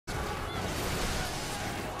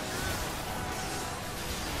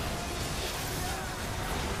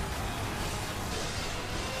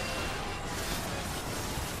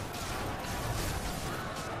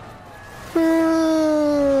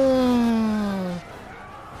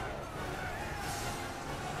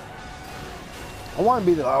I want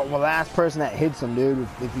to be the last person that hits him, dude,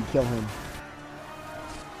 if you kill him.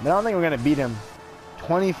 But I don't think we're gonna beat him.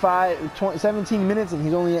 17 minutes, and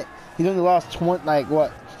he's only lost 20, like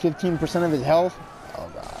what, 15% of his health. Oh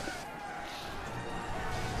god.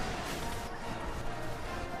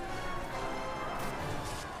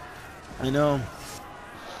 I know.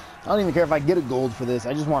 I don't even care if I get a gold for this.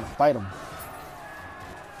 I just want to fight him.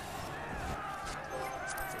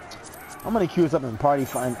 I'm gonna queue us up in Party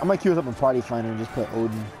Finder. I'm gonna queue us up in Party Finder and just play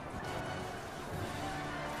Odin.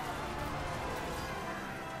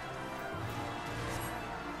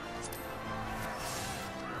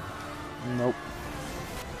 Nope.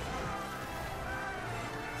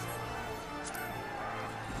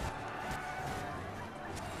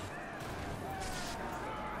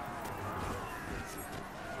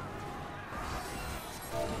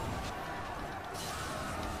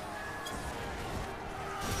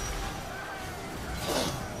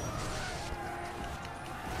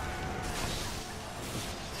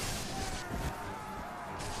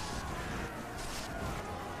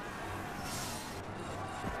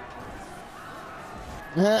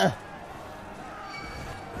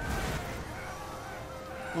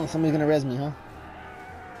 Oh, somebody's gonna res me, huh?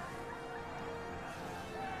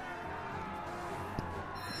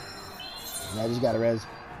 Yeah, I just got a res.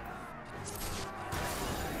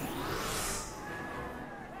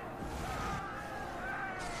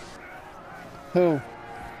 Who?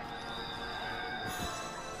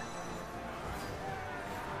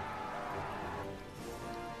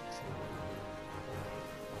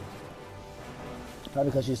 Probably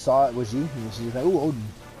because she saw it was you, and she's like, ooh, Odin.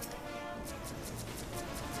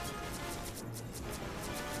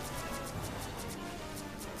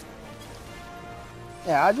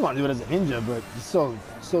 Yeah, I just want to do it as a ninja, but it's so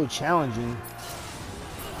challenging.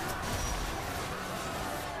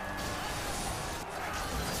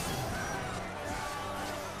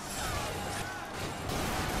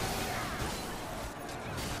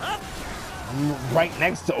 I'm right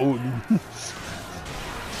next to Odin.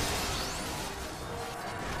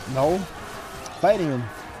 No, fighting him.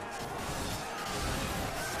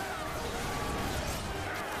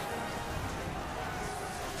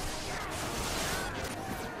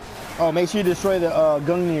 Oh, make sure you destroy the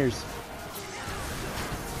Gungnir's.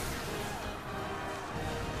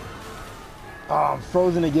 Oh, I'm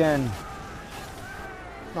frozen again.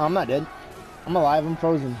 No, I'm not dead. I'm alive. I'm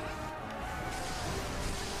frozen.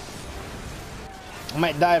 I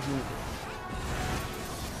might die from...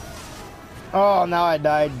 Oh, now I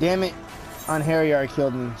died. Damn it. Onhariyar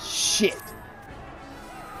killed me. Shit.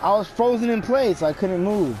 I was frozen in place. So I couldn't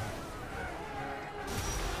move.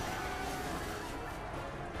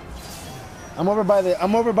 I'm over by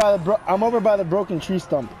the broken tree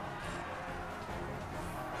stump.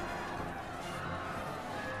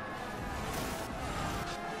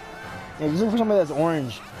 Yeah, just look for somebody that's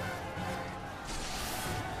orange.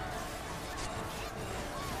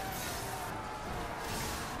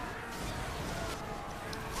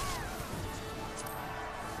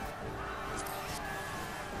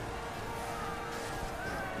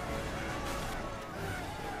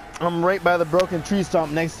 I'm right by the broken tree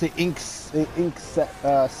stump next to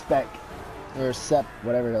Spec or Sep,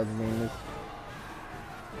 whatever the hell his name is.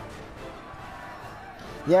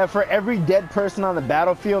 Yeah, for every dead person on the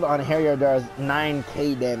battlefield, Onhariyar does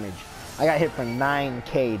 9k damage. I got hit for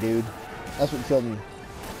 9k, dude. That's what killed me.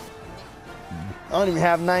 I don't even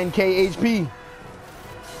have 9k HP.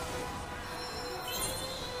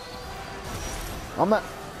 I'm not.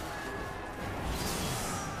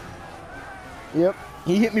 Yep.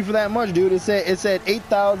 He hit me for that much, dude. It said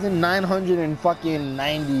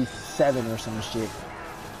 8,997 or some shit.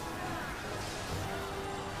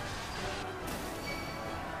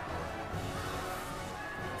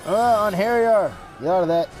 Onhariyar, get out of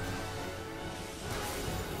that.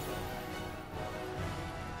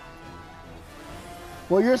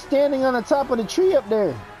 Well, you're standing on the top of the tree up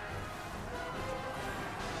there.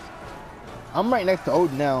 I'm right next to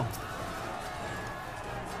Odin now.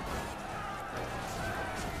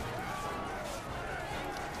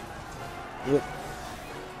 Yep.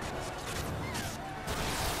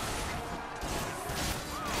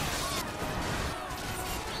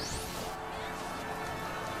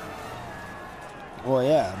 Well,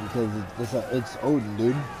 yeah, because it's Odin,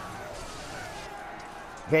 dude.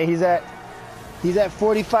 Okay, he's at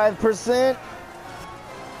 45%.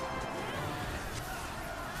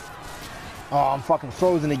 Oh, I'm fucking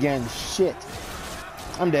frozen again. Shit.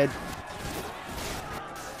 I'm dead.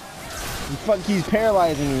 He's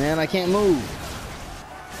paralyzing me, man. I can't move.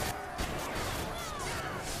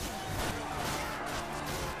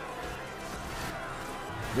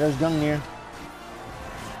 There's Gungnir.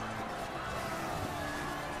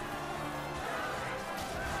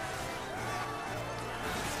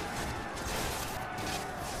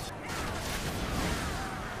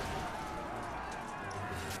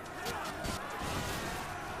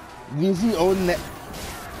 Did you see Odin that?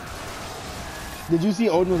 Did you see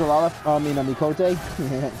Odin with a lot of, a Mikote?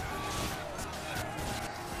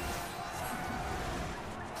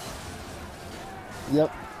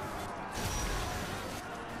 Yep.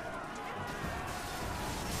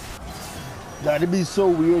 God, it'd be so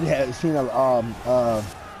weird seeing a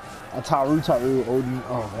Taru Odin.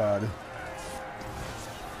 Oh god.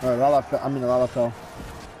 Or Lalafell.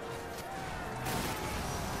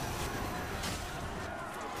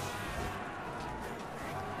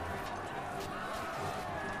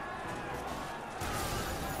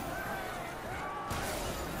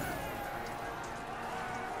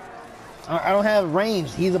 I don't have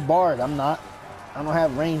range. He's a bard. I'm not. I don't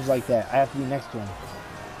have range like that. I have to be next to him.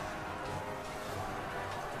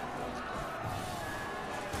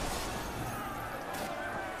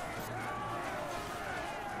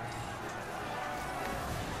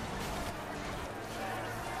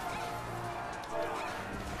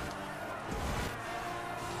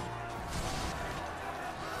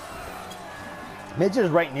 Mitch is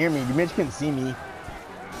right near me. Mitch can see me.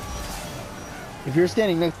 If you're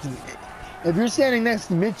standing next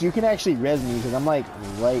to Mitch, you can actually res me because I'm like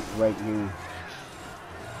right here.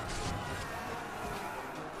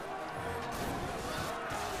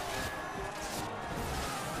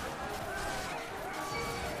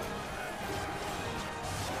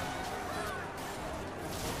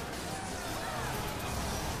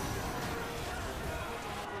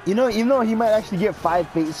 You know, even though he might actually get 5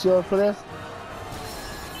 Fate Shield for this,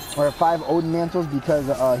 or 5 Odin Mantles because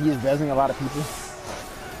he is resing a lot of people.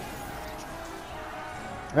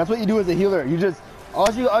 That's what you do as a healer. You just all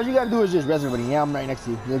you gotta do is just res everybody. Yeah, I'm right next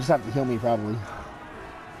to you. You'll just have to heal me probably.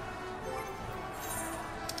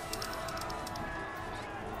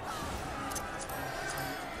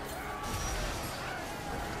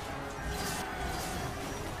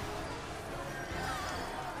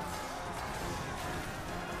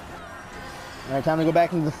 Alright, time to go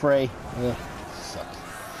back into the fray. Ugh, sucks.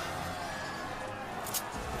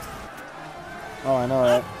 Oh, I know,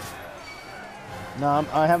 right? No,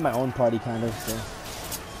 I have my own party kind of, so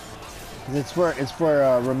it's for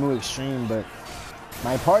Ramu Extreme, but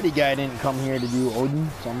my party guy didn't come here to do Odin,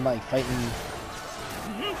 so I'm like fighting.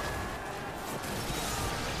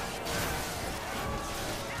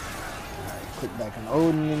 Alright, click back on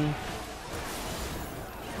Odin.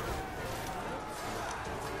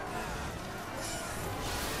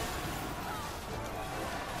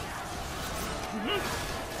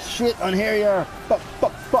 Shit on Harrier. Fuck.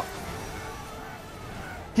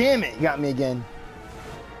 Damn it, you got me again.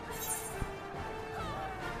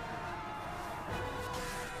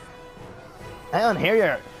 That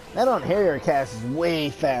on Harrier cast is way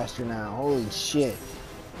faster now. Holy shit.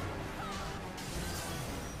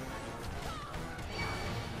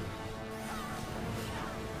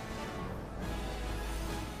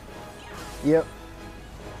 Yep.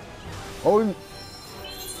 Odin.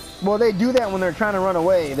 Well, they do that when they're trying to run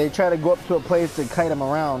away. They try to go up to a place to kite them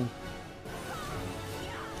around.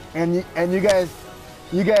 And you guys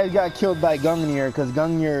got killed by Gungnir because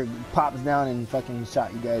Gungnir pops down and fucking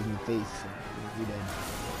shot you guys in the face. So you're dead.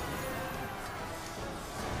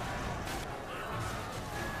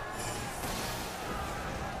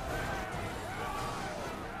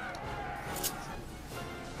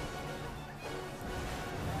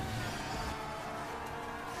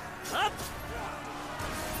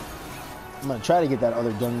 I'm gonna try to get that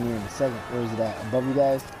other Gungnir in a second. Where is it at? Above you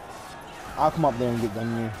guys? I'll come up there and get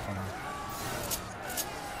Gungnir.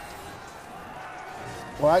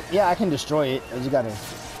 Well, yeah, I can destroy it. I just gotta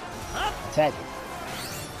attack it.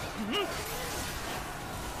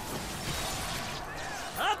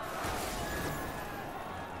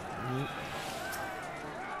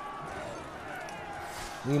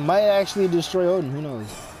 We might actually destroy Odin. Who knows?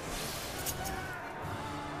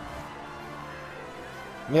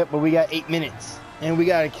 Yep, but we got 8 minutes, and we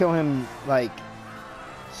gotta kill him like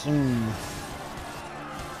soon.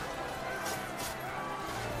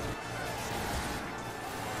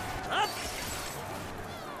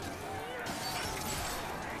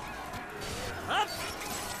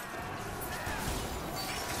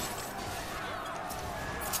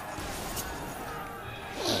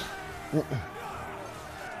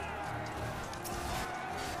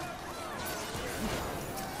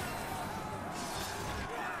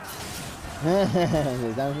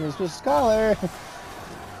 Time for Mr. Scholar.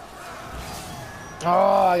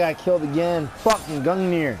 Oh, I got killed again. Fucking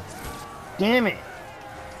Gungnir. Damn it.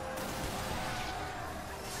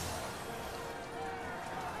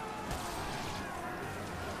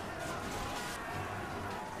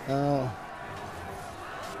 Oh.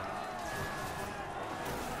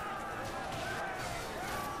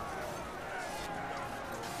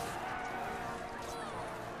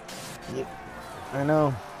 Yep. I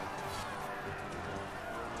know.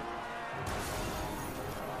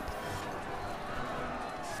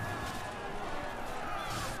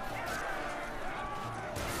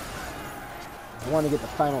 I want to get the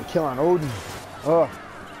final kill on Odin. Oh.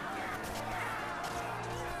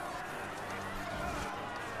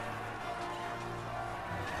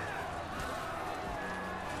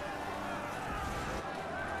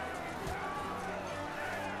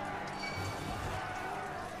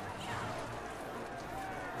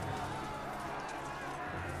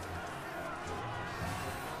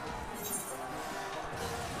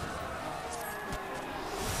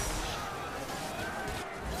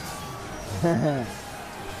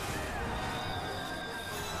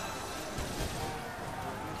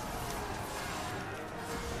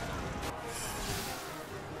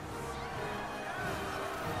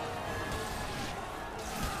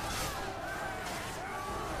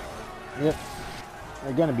 Yep,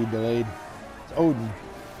 they're gonna be delayed. It's Odin.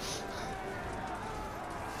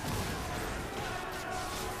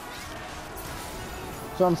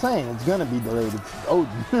 So I'm saying it's gonna be delayed. It's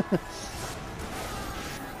Odin.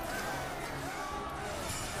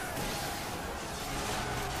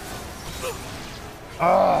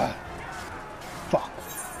 Ah, fuck.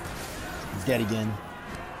 He's dead again.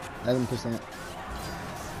 11%.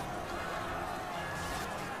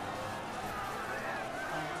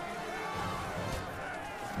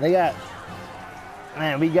 They got,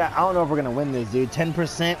 man, we got, I don't know if we're gonna win this, dude.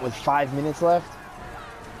 10% with 5 minutes left.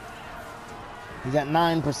 He's at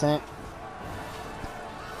 9%.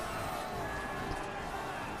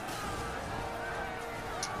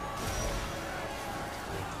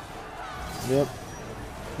 Yep.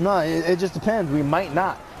 No, it just depends. We might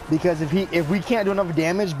not, because if we can't do enough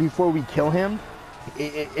damage before we kill him,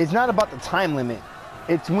 it's not about the time limit.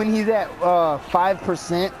 It's when he's at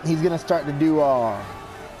 5%, he's gonna start to do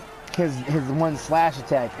his one slash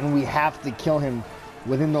attack, and we have to kill him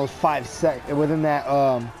within those 5 seconds. Within that,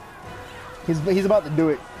 he's about to do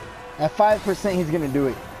it. At 5%, he's gonna do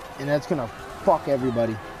it, and that's gonna fuck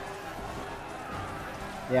everybody.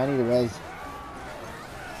 Yeah, I need a res.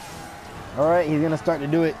 All right, he's gonna start to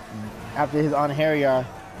do it after his on Harrier.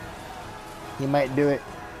 He might do it.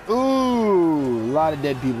 Ooh, a lot of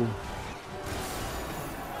dead people.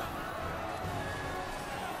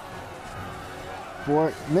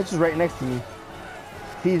 Mitch is right next to me.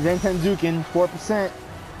 He's Zentenzuken, 4%.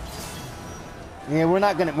 Yeah, we're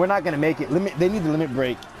not gonna make it. They need the limit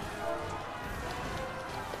break.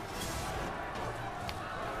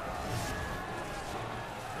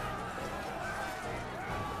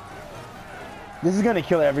 This is gonna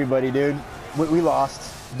kill everybody, dude. We lost.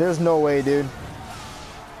 There's no way, dude.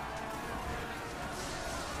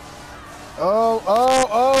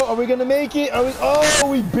 Oh, are we gonna make it?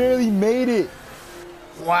 We barely made it.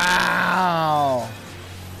 Wow.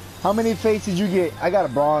 How many fates did you get? I got a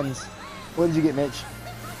bronze. What did you get, Mitch?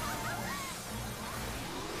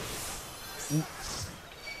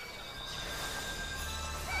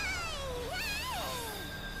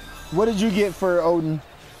 What did you get for Odin,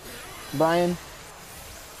 Brian?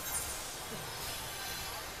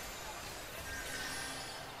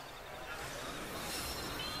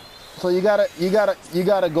 So you got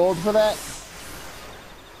a gold for that?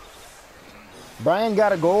 Brian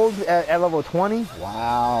got a gold at level 20.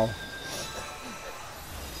 Wow.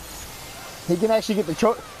 He can actually get the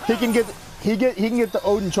he can get the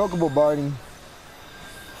Odin chocobo barding.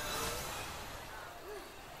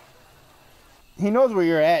 He knows where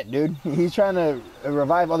you're at, dude. He's trying to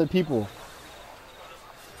revive other people.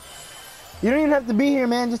 You don't even have to be here,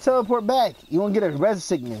 man. Just teleport back. You won't get a res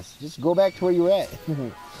sickness. Just go back to where you were at.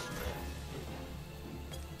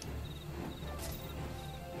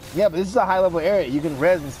 Yeah, but this is a high level area. You can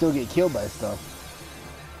res and still get killed by stuff.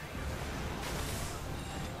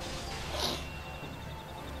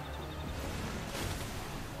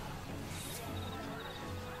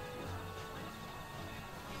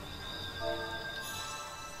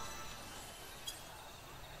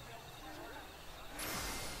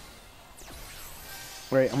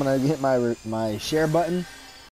 Right, I'm gonna hit my share button.